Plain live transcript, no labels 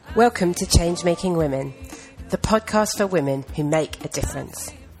Welcome to Change Making Women, the podcast for women who make a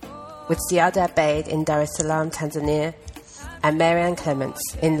difference. With Ziada in Dar es Salaam, Tanzania, and Mary Ann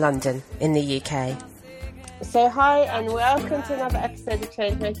in London, in the UK. So hi and welcome to another episode of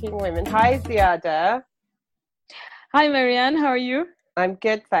Change Making Women. Hi Ziada. Hi Mary Ann, how are you? I'm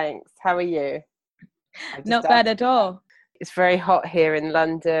good, thanks. How are you? Not bad at all. It's very hot here in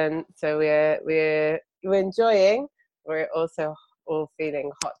London, so we're enjoying. We're also all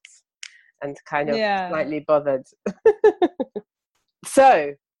feeling hot and kind of slightly bothered.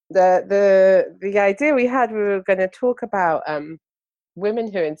 So the idea we were going to talk about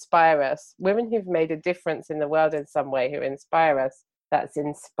women who inspire us, women who've made a difference in the world in some way, who inspire us, that's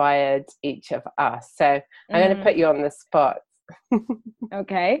inspired each of us. So I'm going to put you on the spot.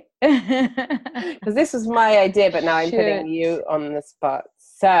 Okay. Because this was my idea, but now I'm putting you on the spot.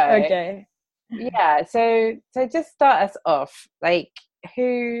 So okay. Yeah, so just start us off. Like,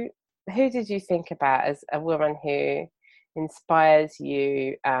 who did you think about as a woman who inspires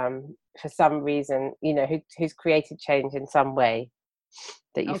you for some reason, you know, who's created change in some way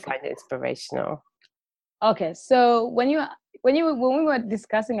that you find inspirational? Okay, so when we were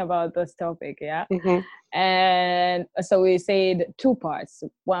discussing about this topic, and so we said two parts: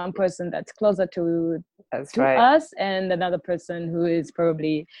 one person that's closer to us, and another person who is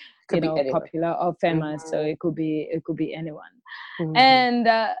probably popular or famous. So it could be anyone. And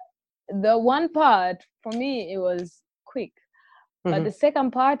the one part for me, it was quick, but the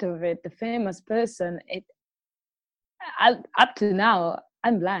second part of it, the famous person, up to now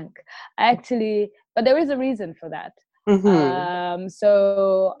I'm blank. But there is a reason for that.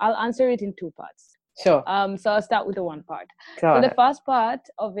 So I'll answer it in two parts. Sure. So I'll start with the one part. The first part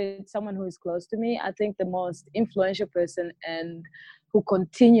of it, someone who is close to me, I think the most influential person and who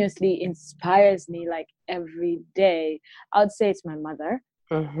continuously inspires me like every day, I would say it's my mother.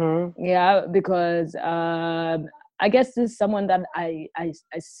 Yeah, because I guess this is someone that I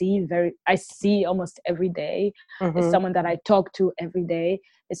see almost every day. It's someone that I talk to every day.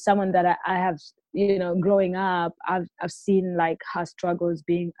 It's someone that I have, growing up, I've seen like her struggles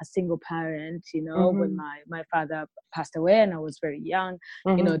being a single parent, when my father passed away and I was very young,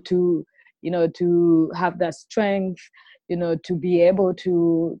 to have that strength, to be able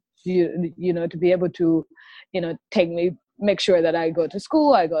to, take me, make sure that I go to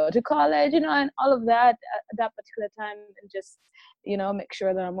school, I go to college, and all of that at that particular time, and just, make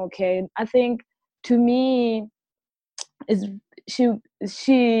sure that I'm okay. And I think to me,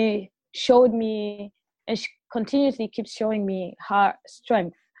 she showed me, and she continuously keeps showing me her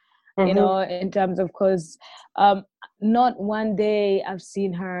strength, in terms of, because not one day I've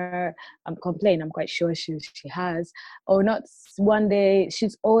seen her complain. I'm quite sure she has, or not one day.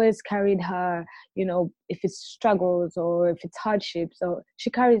 She's always carried her, if it's struggles or if it's hardships, so she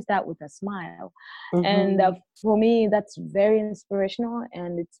carries that with a smile. And for me, that's very inspirational,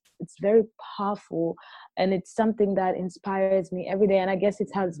 and it's very powerful, and it's something that inspires me every day. And I guess it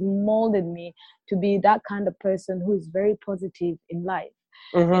has molded me to be that kind of person who is very positive in life.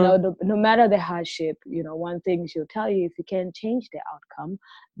 No matter the hardship, one thing she'll tell you: if you can't change the outcome,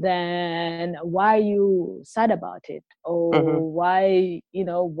 then why are you sad about it? Or why?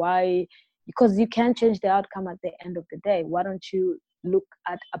 Because you can't change the outcome at the end of the day. Why don't you look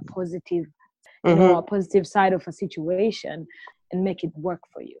at a positive, a positive side of a situation and make it work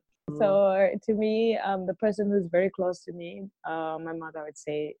for you? So to me, the person who's very close to me, my mother, I would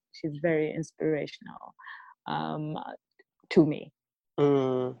say she's very inspirational to me.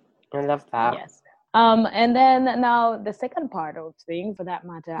 I love that. Yes. And then now the second part of things, for that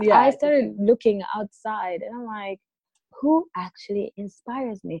matter, I started looking outside, and I'm like, who actually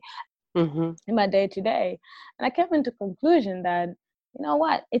inspires me in my day to day? And I came into conclusion that, you know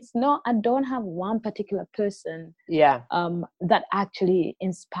what, I don't have one particular person that actually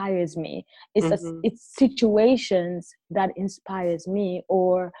inspires me. It's situations that inspires me,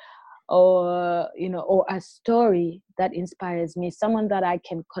 or a story that inspires me, someone that I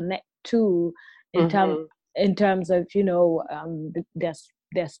can connect to in terms of,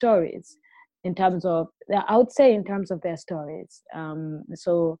 their stories, in terms of, I would say, in terms of their stories.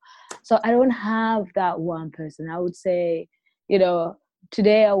 So I don't have that one person. I would say,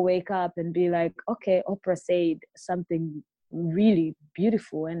 today I'll wake up and be like, okay, Oprah said something really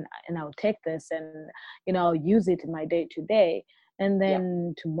beautiful, and I'll take this and, I'll use it in my day to day. And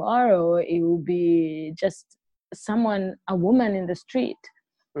then tomorrow it will be just a woman in the street,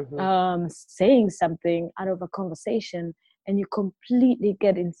 saying something out of a conversation, and you completely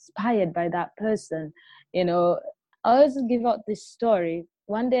get inspired by that person. I always give out this story.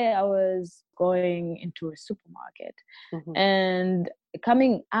 One day I was going into a supermarket, and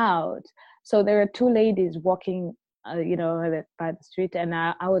coming out. So there are two ladies walking, by the street, and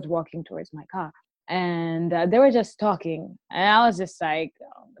I was walking towards my car, and they were just talking, and I was just like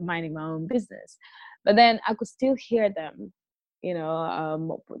minding my own business, but then I could still hear them,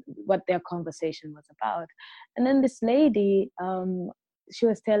 what their conversation was about. And then this lady, she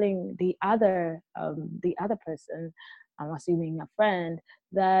was telling the other person, I'm assuming a friend,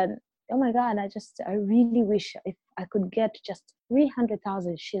 that, oh my God, I really wish if I could get just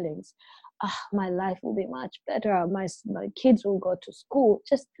 300,000 shillings, my life will be much better. My kids will go to school.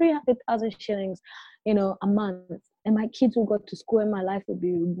 Just 300,000 shillings, a month, and my kids will go to school, and my life will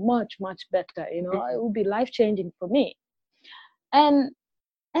be much, much better. It will be life changing for me. And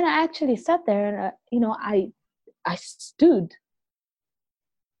I actually sat there, and I stood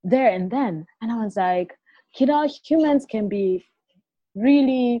there and then, and I was like, humans can be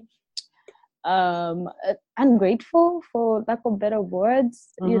really ungrateful, for lack of better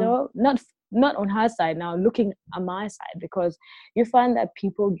words. Not on her side now, looking at my side, because you find that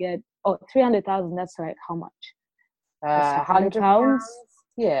people get 300,000. That's like how much? 100 pounds.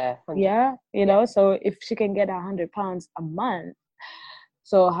 Yeah. 100. Yeah. So if she can get 100 pounds a month,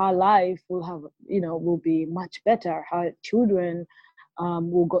 so her life will have, will be much better. Her children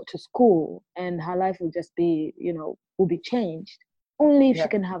will go to school, and her life will just be, will be changed. Only if she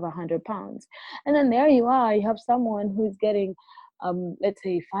can have 100 pounds. And then there you are, you have someone who's getting, let's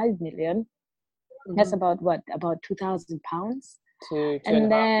say 5 million. That's about what? About 2,000 pounds.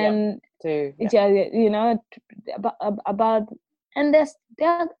 And then, about, and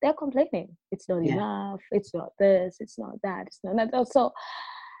they're complaining. It's not enough. It's not this. It's not that. It's not that.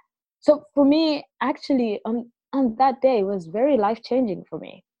 So for me, actually, on that day, it was very life changing for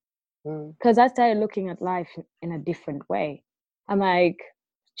me, because I started looking at life in a different way. I'm like,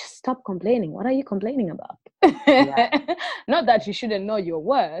 just stop complaining. What are you complaining about? Not that you shouldn't know your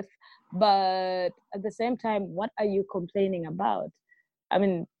worth, but at the same time, what are you complaining about? I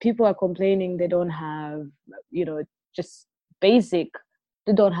mean, people are complaining they don't have, just basic,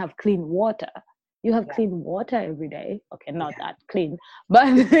 they don't have clean water. You have clean water every day. Okay, not that clean, but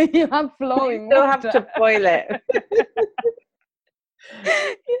you have flowing water. You still have to boil it.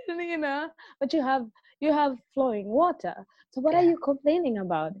 But you have flowing water. So what are you complaining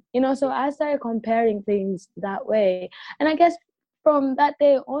about? So I started comparing things that way. And I guess from that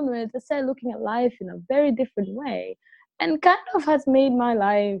day onwards, I started looking at life in a very different way, and kind of has made my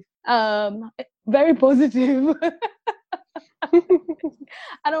life very positive.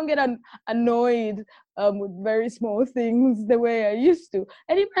 I don't get annoyed with very small things the way I used to.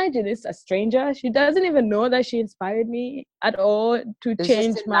 And imagine, it's a stranger. She doesn't even know that she inspired me at all to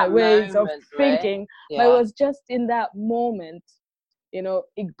change my ways of thinking. Right? But it was just in that moment,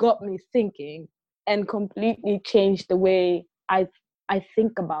 it got me thinking and completely changed the way I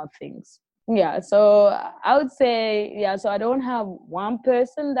think about things. Yeah, so I would say, so I don't have one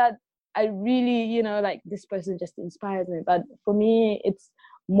person that I really, like this person just inspires me. But for me, it's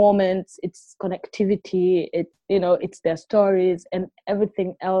moments, it's connectivity, it's their stories and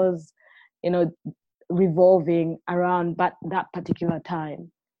everything else, revolving around that particular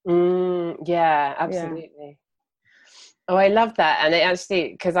time. Yeah, absolutely. Yeah. Oh, I love that. And it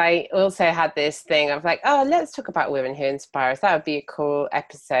actually, because I also had this thing of like, oh, let's talk about women who inspire us. That would be a cool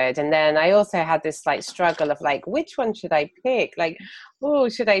episode. And then I also had this like struggle of like, which one should I pick? Like, oh,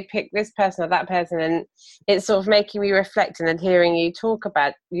 should I pick this person or that person? And it's sort of making me reflect, and then hearing you talk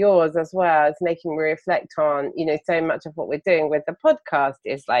about yours as well. It's making me reflect on, so much of what we're doing with the podcast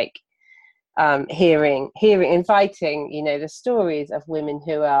is like hearing, inviting, the stories of women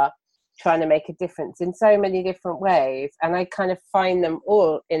who are trying to make a difference in so many different ways, and I kind of find them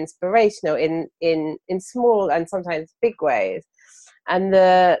all inspirational in small and sometimes big ways. And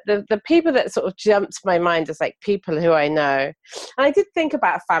the people that sort of jumped to my mind is like people who I know, and I did think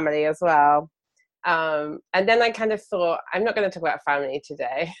about family as well, and then I kind of thought, I'm not going to talk about family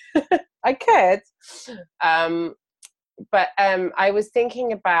today. I could, but I was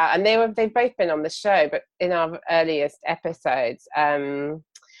thinking about, and they've both been on the show, but in our earliest episodes,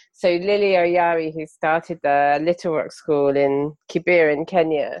 so Lily Oyari, who started the Little Rock School in Kibera in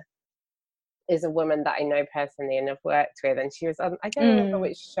Kenya, is a woman that I know personally and have worked with. And she was on, I don't remember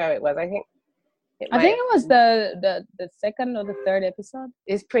which show it was. I think it was the second or the third episode.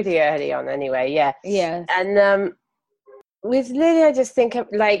 It's pretty early on anyway, yeah. Yes. And with Lily, I just think of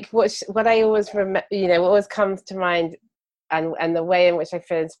like what I always remember, what always comes to mind, and the way in which I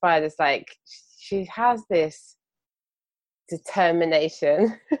feel inspired is like she has this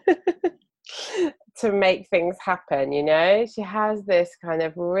determination. to make things happen, you know. She has this kind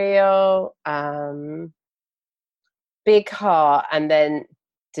of real big heart and then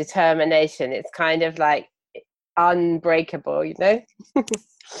determination. It's kind of like unbreakable, you know.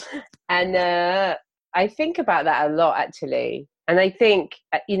 And I think about that a lot, actually. And I think,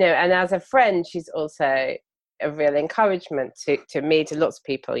 you know, and as a friend, she's also a real encouragement to me, to lots of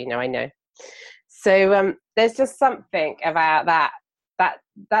people, you know, I know. So there's just something about that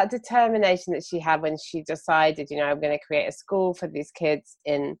determination that she had when she decided, you know, I'm going to create a school for these kids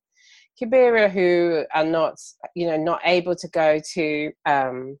in Kibera who are not, you know, not able to go to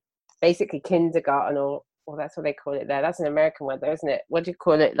basically kindergarten or that's what they call it there. That's an American word though, isn't it? What do you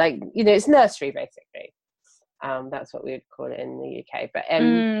call it? Like, you know, it's nursery basically. That's what we would call it in the UK. But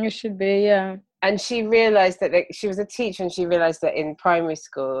it should be, yeah. And she realised that she was a teacher, and she realised that in primary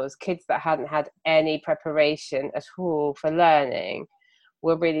schools, kids that hadn't had any preparation at all for learning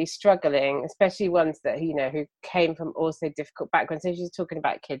were really struggling, especially ones that, you know, who came from also difficult backgrounds. So she's talking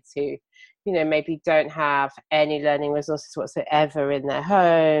about kids who, you know, maybe don't have any learning resources whatsoever in their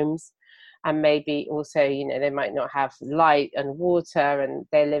homes, and maybe also, you know, they might not have light and water, and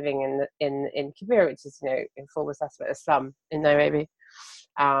they're living in Kibera, which is, you know, in full assessment, a slum in Nairobi.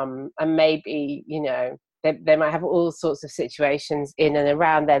 And maybe, you know, they might have all sorts of situations in and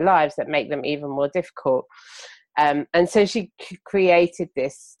around their lives that make them even more difficult. And so she created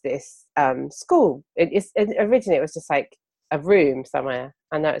this school. Originally it was just like a room somewhere.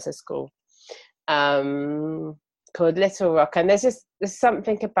 I know it's a school called Little Rock. And there's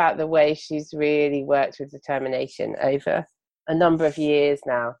something about the way she's really worked with determination over a number of years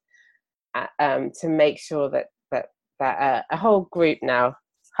now to make sure that a whole group now,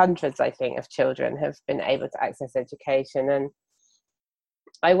 hundreds, I think, of children have been able to access education. And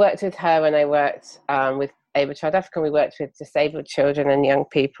I worked with her when I worked with Able Child Africa. We worked with disabled children and young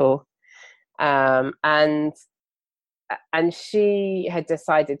people. And she had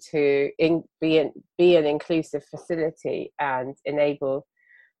decided to be an inclusive facility and enable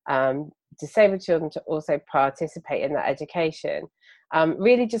disabled children to also participate in that education,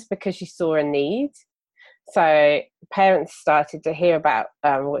 really just because she saw a need. So parents started to hear about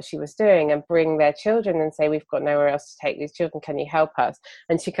what she was doing and bring their children and say, we've got nowhere else to take these children, can you help us?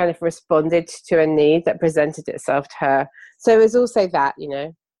 And she kind of responded to a need that presented itself to her. So it was also that, you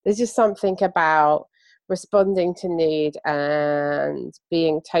know, there's just something about responding to need and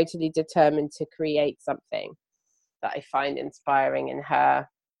being totally determined to create something that I find inspiring in her.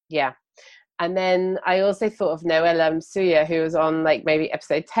 Yeah. And then I also thought of Noella Msuya, who was on like maybe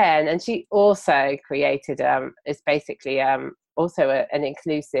episode 10, and she also created it's basically also an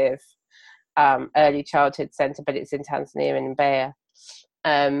inclusive early childhood centre, but it's in Tanzania in Mbeya.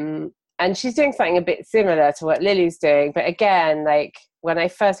 And she's doing something a bit similar to what Lily's doing, but again, like when I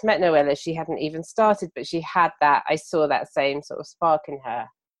first met Noella, she hadn't even started, but she had that, I saw that same sort of spark in her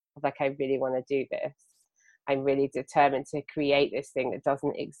of like, I really want to do this. I'm really determined to create this thing that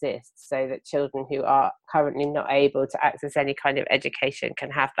doesn't exist so that children who are currently not able to access any kind of education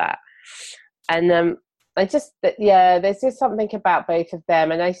can have that. And there's just something about both of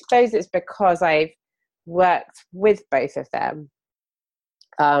them. And I suppose it's because I've worked with both of them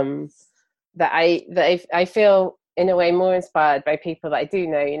that I feel in a way more inspired by people that I do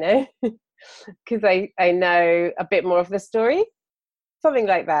know, you know, because I know a bit more of the story, something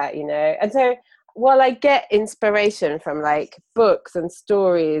like that, you know. And so while I get inspiration from like books and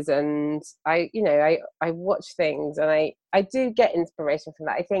stories, and I watch things, and I do get inspiration from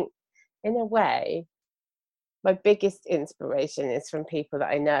that, I think in a way my biggest inspiration is from people that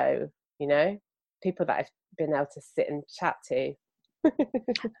I know, you know, people that I've been able to sit and chat to.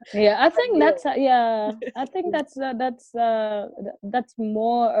 Yeah, I think that's I think that's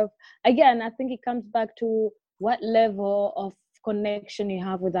more of, again, I think it comes back to what level of connection you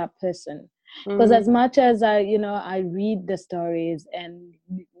have with that person. Because as much as I read the stories and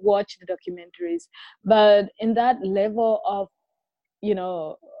watch the documentaries, but in that level of, you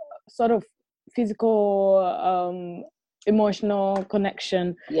know, sort of physical, emotional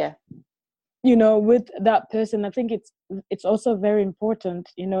connection, yeah, you know, with that person, I think it's also very important,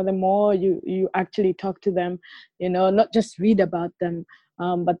 you know, the more you actually talk to them, you know, not just read about them,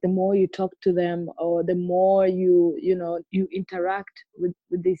 but the more you talk to them, or the more you interact with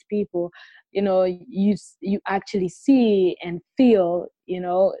these people, you know, you actually see and feel, you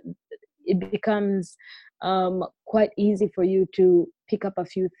know, it becomes quite easy for you to pick up a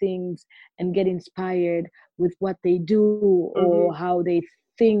few things and get inspired with what they do, or how they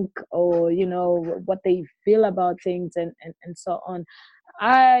think, or, you know, what they feel about things, and so on.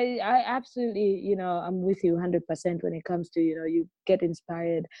 I absolutely, I'm with you 100% when it comes to, you get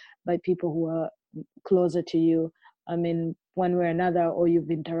inspired by people who are closer to you. I mean, one way or another, or you've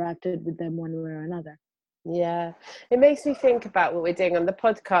interacted with them one way or another. Yeah, it makes me think about what we're doing on the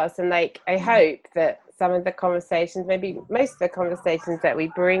podcast, and like I hope that some of the conversations, maybe most of the conversations that we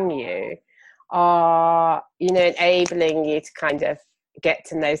bring you are, enabling you to kind of get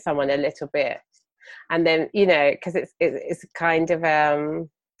to know someone a little bit, and then because it's kind of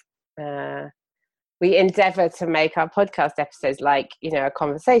we endeavor to make our podcast episodes like a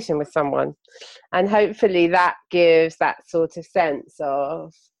conversation with someone, and hopefully that gives that sort of sense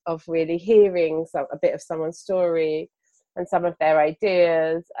of really hearing a bit of someone's story and some of their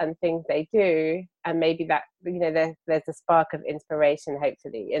ideas and things they do, and maybe that there's a spark of inspiration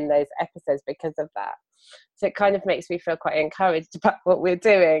hopefully in those episodes because of that. So it kind of makes me feel quite encouraged about what we're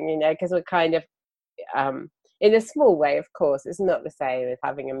doing, because we're kind of in a small way, of course, it's not the same as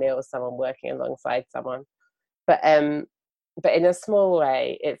having a meal with someone, working alongside someone, but in a small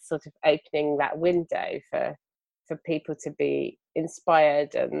way, it's sort of opening that window for people to be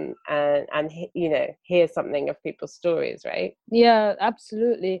inspired and hear something of people's stories, right? Yeah,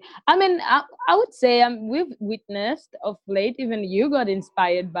 absolutely. I mean, I would say we've witnessed of late, even you got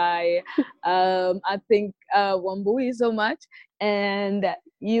inspired by I think Wambui so much, and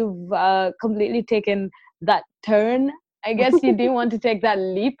you've completely taken that turn. I guess you didn't want to take that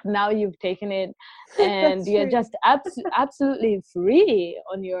leap. Now you've taken it, and you're just absolutely free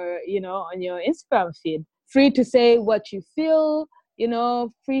on your on your Instagram feed, free to say what you feel,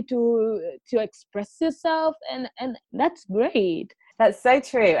 free to express yourself, and that's great. That's so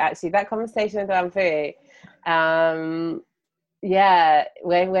true, actually. That conversation with Wambui, yeah,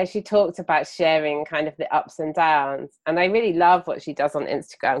 where she talked about sharing kind of the ups and downs, and I really love what she does on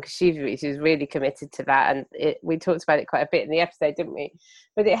Instagram because she's really committed to that, and we talked about it quite a bit in the episode, didn't we?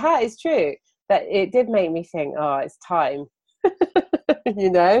 But it's true that it did make me think, oh, it's time.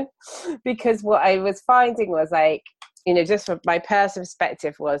 Because what I was finding was like, just from my personal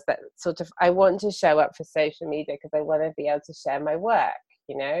perspective, was that sort of I want to show up for social media because I want to be able to share my work.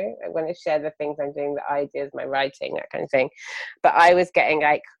 I want to share the things I'm doing, the ideas, my writing, that kind of thing. But I was getting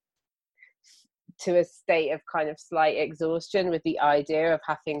like to a state of kind of slight exhaustion with the idea of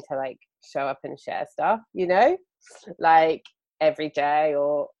having to like show up and share stuff, like every day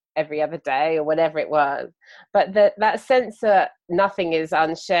or every other day or whatever it was. But that sense that nothing is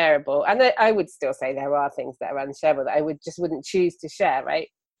unshareable, and I would still say there are things that are unshareable that I wouldn't choose to share, right?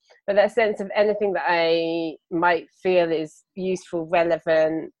 But that sense of anything that I might feel is useful,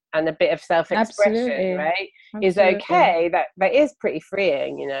 relevant, and a bit of self-expression, Absolutely. right, Absolutely. is okay. That is pretty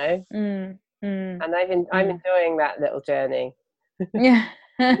freeing, And I'm enjoying that little journey. Yeah.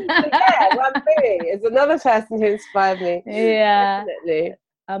 Wambui is another person who inspired me. Yeah. Definitely.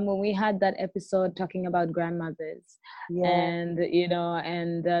 When we had that episode talking about grandmothers, and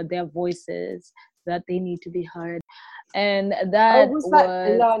and their voices, that they need to be heard, and that was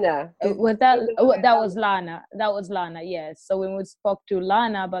Lana? that was Lana. That was Lana. Yes. So when we spoke to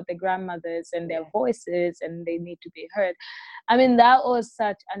Lana about the grandmothers and their voices, and they need to be heard, I mean, that was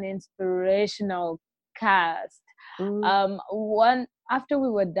such an inspirational cast. One after we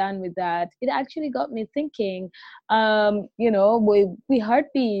were done with that, it actually got me thinking. We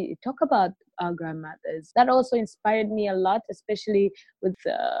hardly talk about our grandmothers. That also inspired me a lot, especially with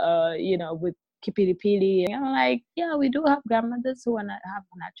with Kipilipili. And I'm like, yeah, we do have grandmothers who have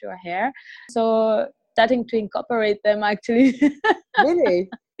natural hair, so starting to incorporate them actually. Really?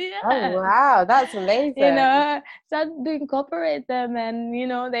 Yeah. Oh wow, that's amazing. Start to incorporate them, and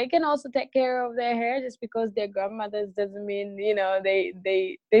they can also take care of their hair. Just because they're grandmothers doesn't mean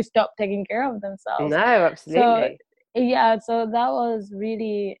they stop taking care of themselves. No, absolutely. So that was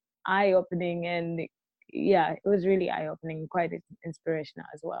really eye-opening, and it was really eye-opening, quite inspirational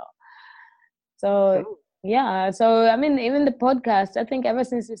as well. So cool. So I mean, even the podcast, I think ever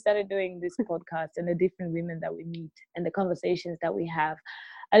since we started doing this podcast and the different women that we meet and the conversations that we have,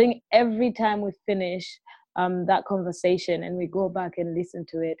 I think every time we finish that conversation and we go back and listen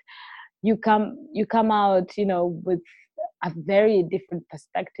to it, you come out, with a very different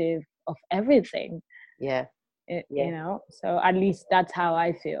perspective of everything. Yeah. So at least that's how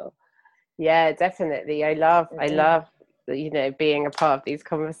I feel. Yeah, definitely. I love being a part of these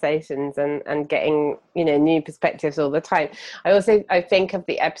conversations and getting new perspectives all the time. I think of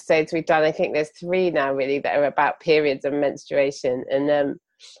the episodes we've done, I think there's 3 now really that are about periods and menstruation, and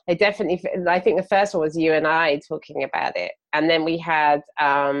I think the first one was you and I talking about it, and then we had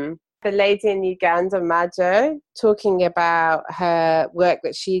the lady in Uganda, Majo, talking about her work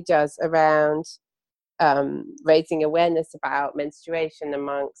that she does around raising awareness about menstruation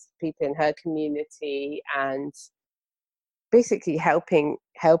amongst people in her community, and basically helping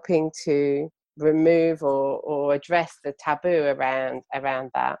to remove or address the taboo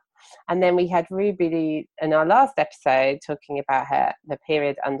around that. And then we had Ruby in our last episode talking about the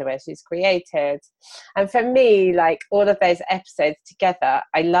period underwear she's created. And for me, like, all of those episodes together,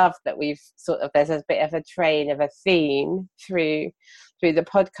 I love that there's a bit of a train of a theme through the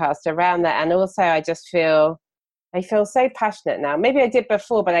podcast around that. And also I feel so passionate now. Maybe I did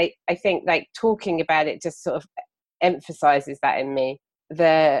before, but I think like talking about it just sort of emphasizes that in me.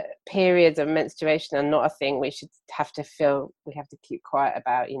 The periods of menstruation are not a thing we have to keep quiet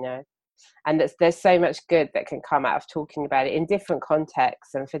about, and there's so much good that can come out of talking about it in different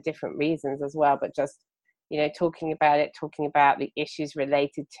contexts and for different reasons as well. But just, talking about the issues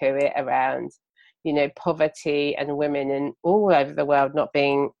related to it around, poverty and women in all over the world not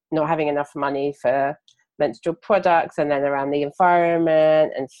having enough money for menstrual products, and then around the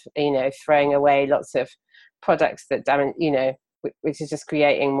environment and, throwing away lots of products that damage, which is just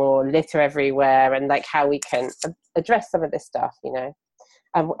creating more litter everywhere, and like how we can address some of this stuff,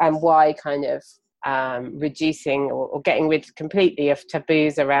 and why kind of reducing or getting rid completely of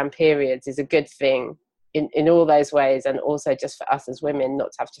taboos around periods is a good thing in all those ways, and also just for us as women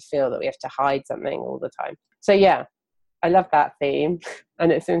not to have to feel that we have to hide something all the time. So yeah, I love that theme,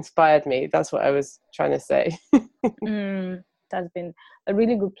 and it's inspired me. That's what I was trying to say. That's been a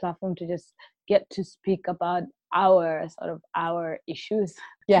really good platform to just get to speak about our issues.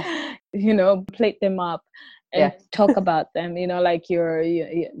 Yeah. Plate them up and talk about them, like your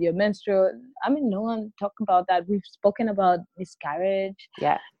menstrual. I mean, no one talk about that. We've spoken about miscarriage.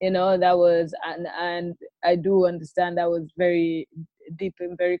 Yeah. That was, and I do understand that was very deep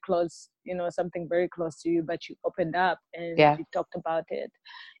and very close, something very close to you, but you opened up and you talked about it,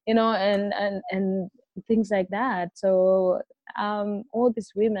 and things like that. So all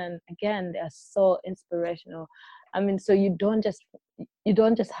these women, again, they're so inspirational. I mean, so you don't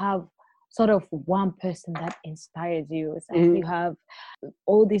just have sort of one person that inspires you. It's like you have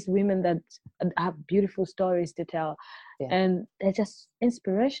all these women that have beautiful stories to tell, and they're just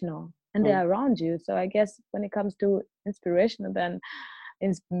inspirational, and they're around you. So I guess when it comes to inspirational, then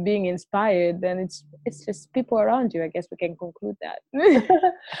being inspired, then it's just people around you. I guess we can conclude that.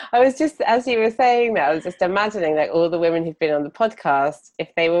 I was just, as you were saying that, I was just imagining like all the women who've been on the podcast, if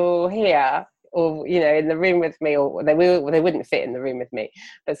they were all here, or in the room with me, or they wouldn't fit in the room with me,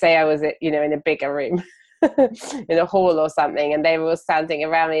 but say I was in a bigger room in a hall or something, and they were all standing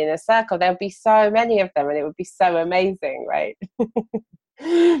around me in a circle, there would be so many of them, and it would be so amazing, right?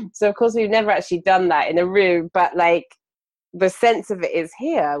 So of course we've never actually done that in a room, but like the sense of it is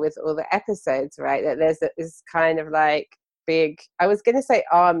here with all the episodes, right? That there's this kind of like big, I was going to say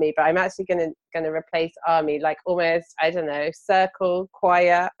army, but I'm actually going to replace army, like almost, I don't know, circle,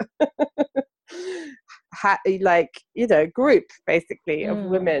 choir, group basically of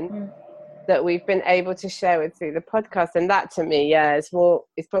women that we've been able to share with through the podcast. And that to me, it's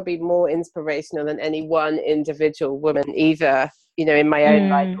probably more inspirational than any one individual woman, either, in my own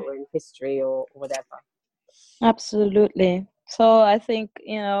life or in history or whatever. Absolutely. So I think,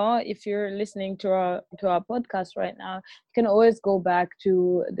 if you're listening to our podcast right now, you can always go back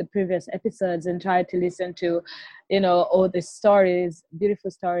to the previous episodes and try to listen to, all the stories,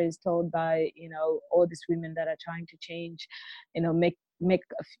 beautiful stories told by, all these women that are trying to change,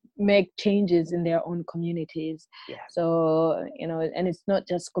 make changes in their own communities. So and it's not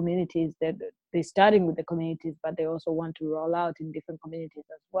just communities, that they're starting with the communities, but they also want to roll out in different communities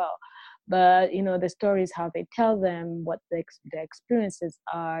as well. But the stories, how they tell them, what the experiences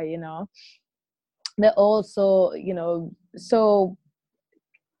are, they're also so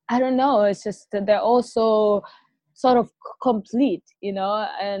I don't know, it's just that they're also sort of complete,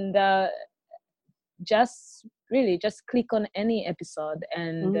 and just click on any episode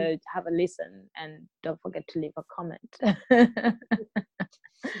and have a listen, and don't forget to leave a comment.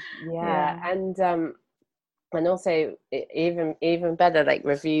 And also even better, like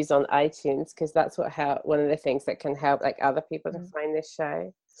reviews on iTunes, because that's one of the things that can help like other people to find this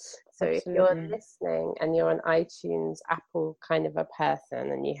show. So Absolutely. If you're listening and you're an iTunes Apple kind of a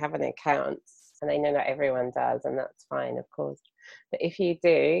person and you have an account, and I know not everyone does, and that's fine, of course, but if you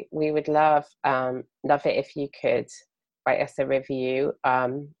do, we would love it if you could write us a review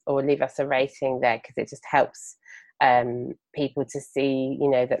or leave us a rating there, because it just helps people to see,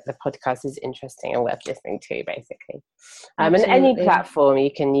 that the podcast is interesting and worth listening to, basically. And any platform you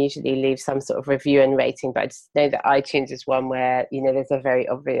can usually leave some sort of review and rating, but I just know that iTunes is one where, there's a very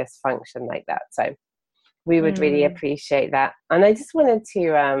obvious function like that. So we would really appreciate that. And I just wanted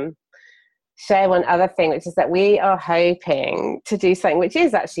to share one other thing, which is that we are hoping to do something which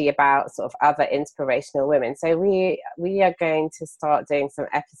is actually about sort of other inspirational women. So we are going to start doing some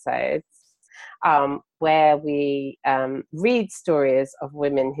episodes where we read stories of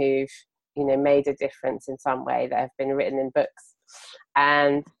women who've, you know, made a difference in some way that have been written in books.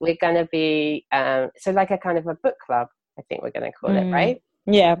 And we're going to be, so like a kind of a book club, I think we're going to call it, right?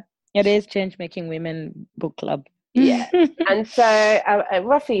 Yeah, it is Change Making Women Book Club. Yeah. And so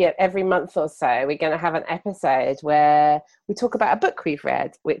roughly every month or so, we're going to have an episode where we talk about a book we've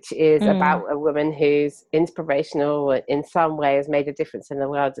read, which is about a woman who's inspirational in some way, has made a difference in the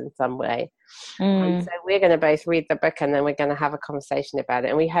world in some way. And so we're going to both read the book and then we're going to have a conversation about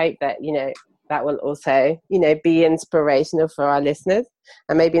it. And we hope that, you know, that will also, you know, be inspirational for our listeners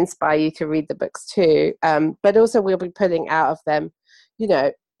and maybe inspire you to read the books too. But also we'll be pulling out of them, you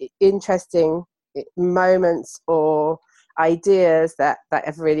know, interesting moments or ideas that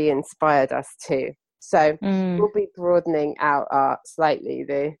have really inspired us too. So we'll be broadening out slightly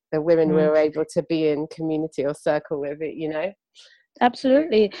the women we're able to be in community or circle with it, you know.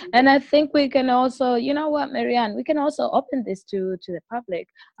 Absolutely. And I think we can also, you know what, Mary Ann, we can also open this to the public.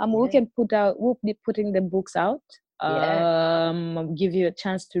 We can we'll be putting the books out, give you a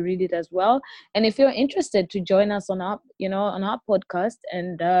chance to read it as well. And if you're interested to join us on our podcast,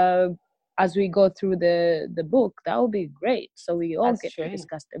 and as we go through the book, that would be great. So we all get to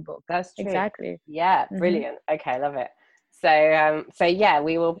discuss the book. That's true. Exactly. Yeah, brilliant. Okay, love it. So yeah,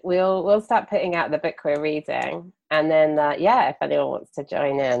 we'll start putting out the book we're reading, and then if anyone wants to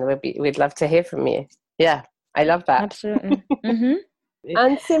join in, we'd love to hear from you. Yeah, I love that. Absolutely.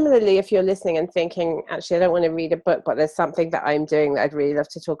 And similarly, if you're listening and thinking, actually, I don't want to read a book, but there's something that I'm doing that I'd really love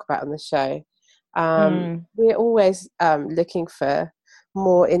to talk about on the show. We're always looking for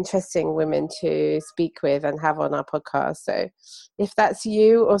more interesting women to speak with and have on our podcast. So if that's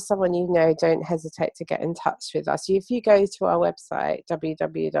you or someone you know, don't hesitate to get in touch with us. If you go to our website,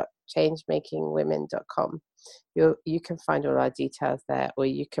 www.changemakingwomen.com, you can find all our details there, or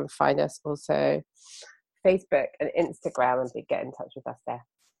you can find us also Facebook and Instagram and get in touch with us there.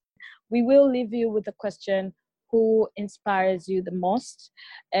 We will leave you with a question: who inspires you the most?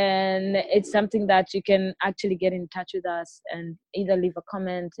 And it's something that you can actually get in touch with us and either leave a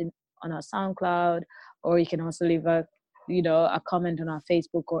comment on our SoundCloud, or you can also leave a comment on our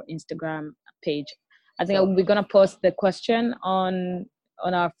Facebook or Instagram page. I think we're gonna post the question on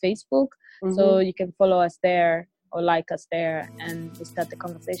our Facebook, so you can follow us there or like us there, and we'll start the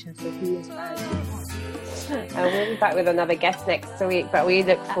conversation. So who inspires you the most? And we'll be back with another guest next week, but we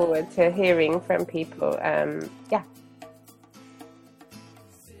look forward to hearing from people. And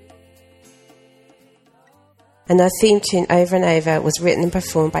our theme tune, Over and Over, was written and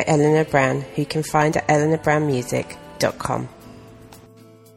performed by Eleanor Brown, who you can find at eleanorbrownmusic.com.